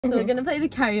So we're gonna play the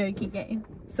karaoke game.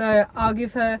 So I'll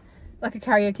give her like a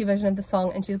karaoke version of the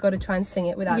song and she's got to try and sing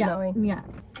it without knowing. Yeah.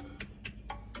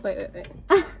 Wait.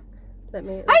 Let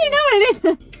me. I already know what it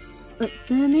is.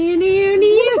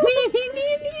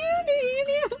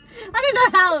 I don't know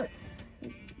how.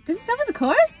 Does it start with the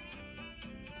chorus?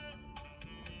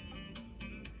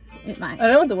 It might. I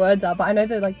don't know what the words are, but I know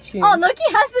they're like tunes. Oh, Loki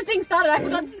has the thing started. I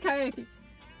forgot this is karaoke.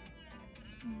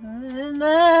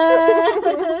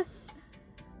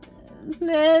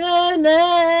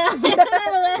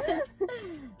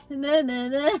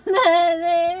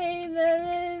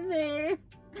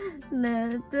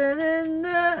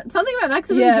 Something about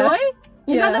maximum joy?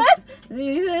 Is that the words?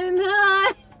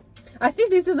 I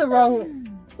think these are the wrong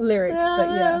lyrics, but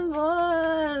yeah.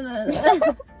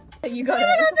 You got it.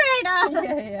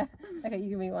 Yeah. Okay, you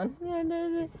give me one.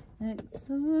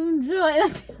 Maximum joy.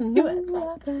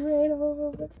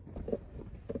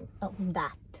 Oh,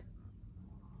 that.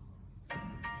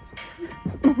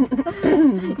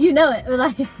 You know it,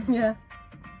 like yeah.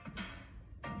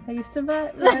 I used to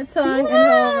bite my tongue and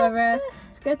hold my breath,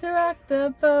 scared to rock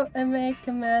the boat and make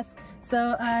a mess.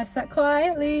 So I sat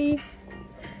quietly,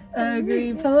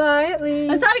 agreed politely.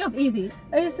 I'm starting off easy.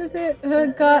 I used to think,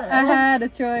 forgot I had a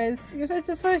choice. You had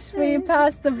to push me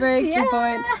past the breaking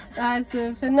point. I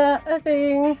stood for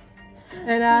nothing,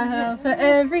 and I held for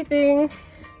everything.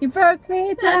 You broke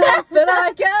me down, but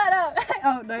I got up.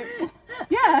 Oh no.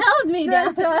 Yeah. Held me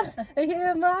down. I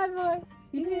hear my voice.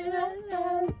 You hear that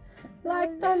sound?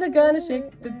 Like thunder gonna shake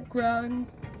the ground.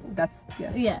 That's,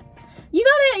 yeah. Yeah. You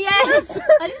got it, yes!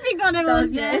 I just picked one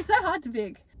everyone's. Yeah, it's so hard to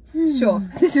pick. Sure.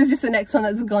 This is just the next one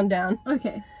that's gone down.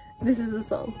 Okay. This is the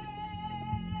song.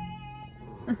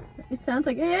 It sounds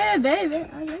like, yeah, baby.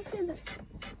 I like it.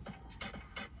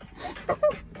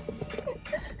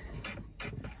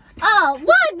 Oh,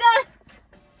 what the?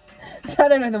 I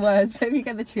don't know the words, but if you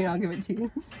get the tune, I'll give it to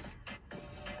you.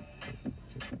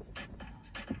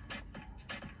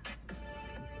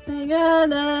 We're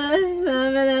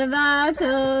gonna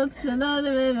battles,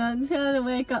 another ribbon, trying to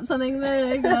wake up something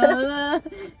better.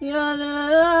 You're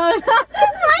the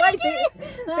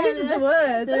These are the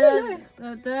words. I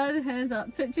don't know. Hands up,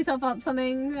 put yourself up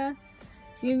something.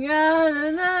 You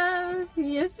gotta know,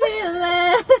 you feel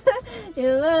it,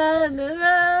 you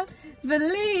wanna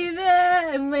believe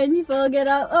it, and when you forget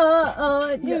out,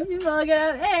 you forget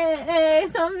out, hey,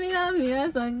 something on me,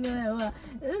 something.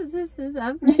 This is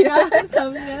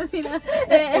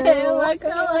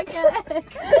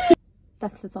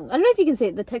That's the song. I don't know if you can see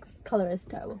it. The text color is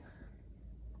terrible.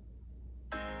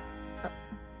 Oh.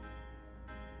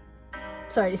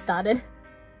 Sorry, it started.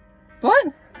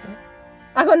 What?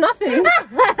 I got nothing.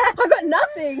 I got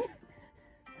nothing.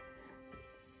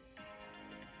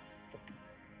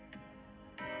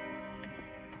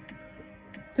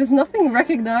 There's nothing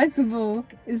recognizable,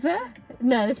 is there?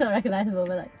 No, it's not recognizable,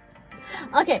 but like.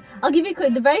 Okay, I'll give you a clue.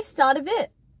 The very start of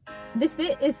it, this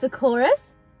bit is the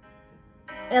chorus.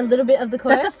 A little bit of the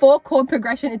chorus. That's a 4-chord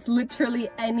progression. It's literally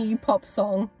any pop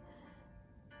song.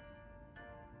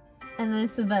 And then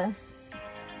it's the verse.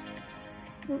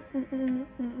 I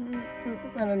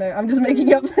don't know. I'm just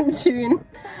making up a tune.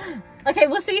 Okay,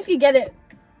 we'll see if you get it.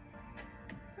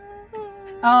 Oh,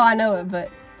 I know it, but...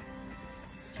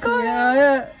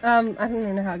 Yeah. I don't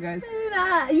even know how it goes.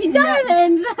 You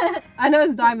diamonds! I know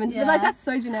it's diamonds, but like that's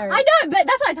so generic. I know, but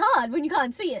that's why it's hard when you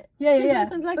can't see it. Yeah.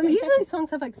 Like but usually songs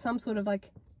have like some sort of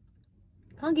like...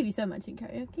 Can't give you so much in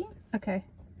karaoke. Okay.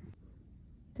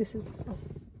 This is the song.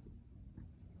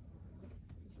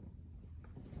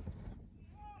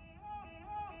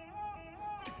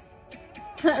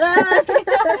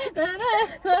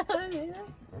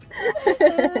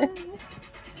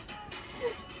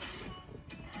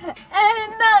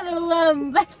 Another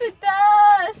one bites the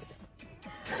dust.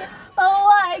 Oh,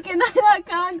 why can I not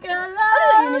conquer love? I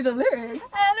don't even know the lyrics.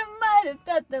 And I might have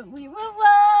thought that we were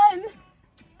one.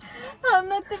 I'm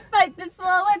not to fight this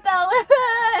war without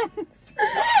weapons.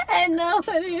 And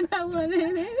nobody that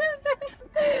wanted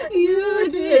it. You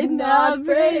did not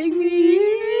break me.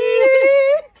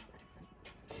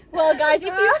 Well, guys, if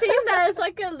you've seen that, it's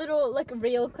like a little, like a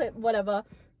reel clip, whatever,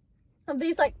 of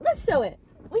these, like, let's show it.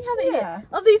 We have it here.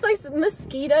 Of these, like,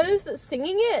 mosquitoes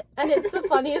singing it, and it's the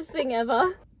funniest thing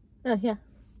ever. Oh, yeah.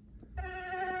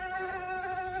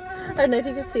 I don't know if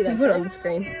you can see that. You put it on the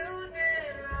screen.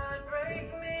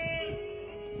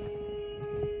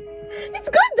 It's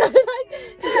good, though.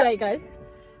 Like, just wait, guys.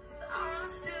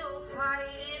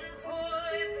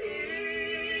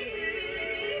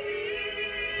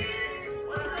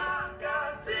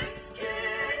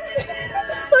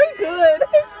 So good.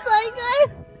 It's so good.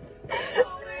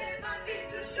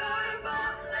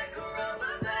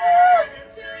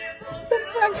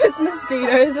 it's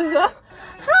mosquitoes as well.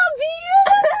 Help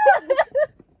you!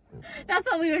 That's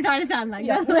what we were trying to sound like.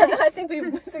 Yeah, I think we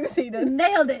succeeded.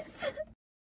 Nailed it.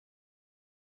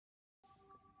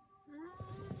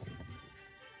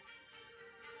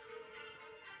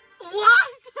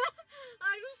 What?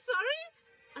 I'm sorry.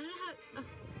 I don't have.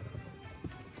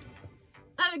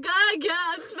 I'm gonna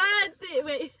get fancy.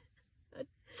 Wait.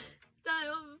 That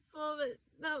over before, but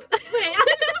no. Wait. I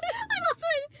lost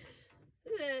my.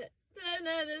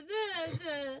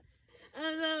 I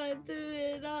know I'm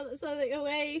doing all something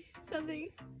away. Something.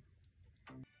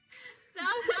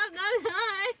 That's not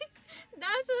high.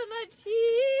 That's not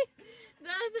cheap.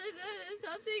 That's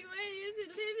something where you should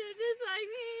live just like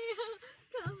me.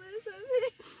 Tell me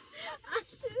something. I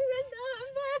should have done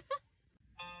better.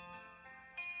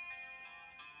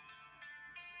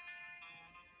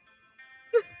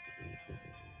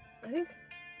 I think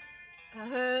I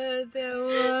heard there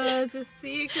was a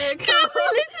secret Can't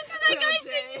chord listen to that guy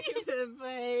singing. David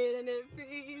played and it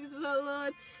pleased the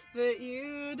Lord, but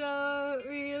you don't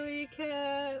really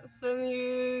care for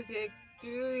music,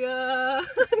 do ya?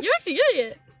 You're actually good at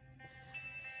it.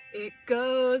 It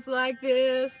goes like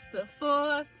this: the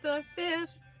fourth, the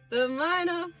fifth, the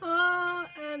minor fall,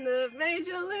 and the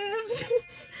major lift.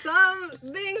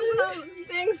 Something,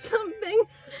 something, something.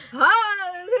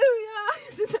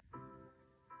 Hallelujah!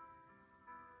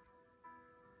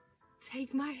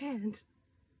 Take my hand.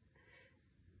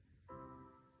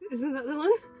 Isn't that the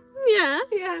one? Yeah.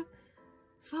 Yeah.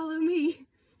 Follow me.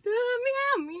 Meow,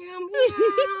 meow, meow.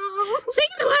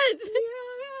 Sing the words.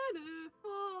 You're gonna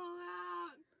fall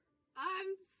out.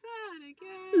 I'm sad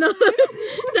again. No.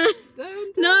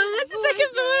 Don't No, that's the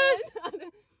second verse.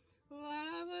 What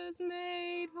I was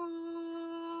made for.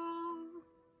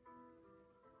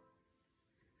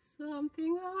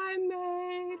 Something I'm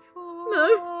made for. No.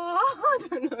 I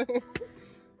don't know.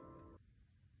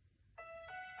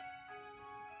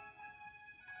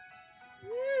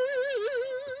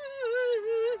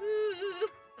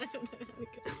 I don't know how to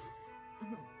go.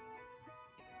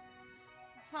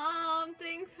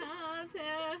 Something's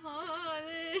happened,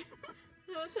 honey.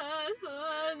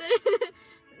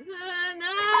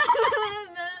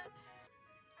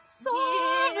 Sorry.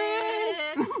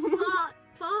 No?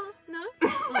 Oh,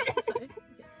 sorry. Okay.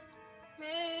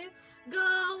 May go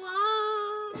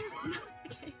on.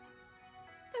 Okay.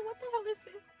 Then what the hell is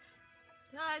this?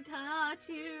 I touch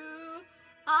you.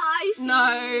 I see.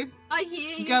 No. I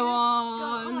hear you. Go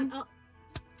on. Go on. Oh.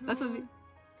 That's what we...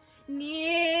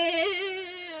 Near,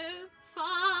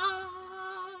 far,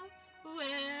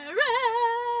 wherever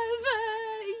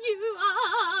you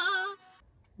are.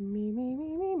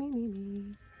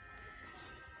 Me.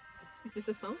 Is this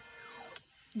a song?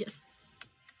 Yes.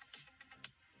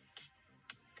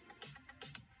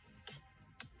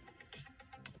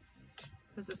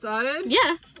 Has it started?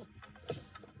 Yeah.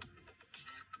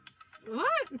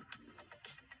 What?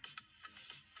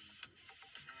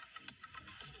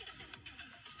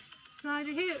 Slide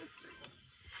your hip.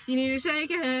 You need to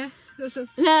shake your hair. Listen.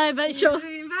 No, but sure.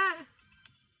 Lean back.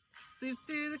 Slip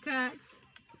through the cracks.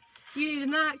 You need to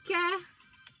not care.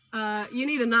 You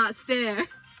need to not stare.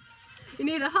 You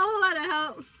need a whole lot of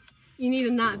help. You need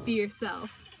to not be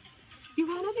yourself. You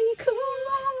wanna be cool?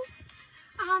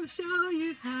 I'ma show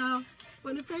you how.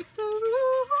 Wanna break the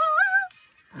rules?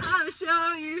 I'ma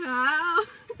show you how.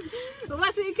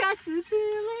 Watch me catch this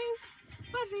feeling.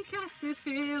 Watch me catch this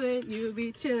feeling. You'll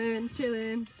be chillin',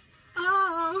 chillin'.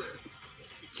 Oh,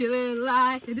 chillin'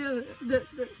 like a chillin',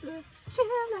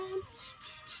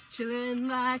 chillin'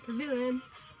 like a villain.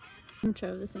 Intro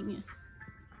of the thing, yeah.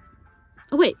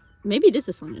 Oh wait, maybe it is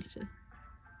a song actually.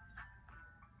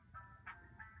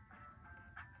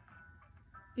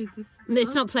 Is this?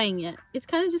 It's not playing yet. It's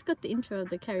kind of just got the intro of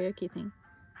the karaoke thing,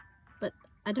 but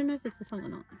I don't know if it's a song or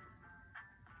not.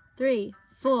 3,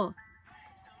 4.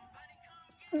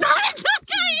 No, it's not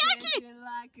karaoke! Dancing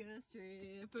like a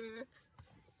stripper.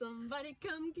 Somebody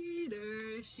come get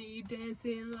her. She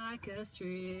dancing like a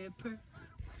stripper.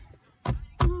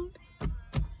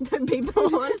 Beep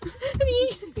on.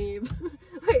 Beep.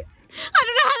 Wait. I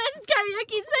don't know how that's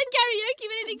karaoke. It said karaoke,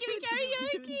 but it didn't give me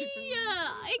karaoke.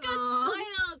 I got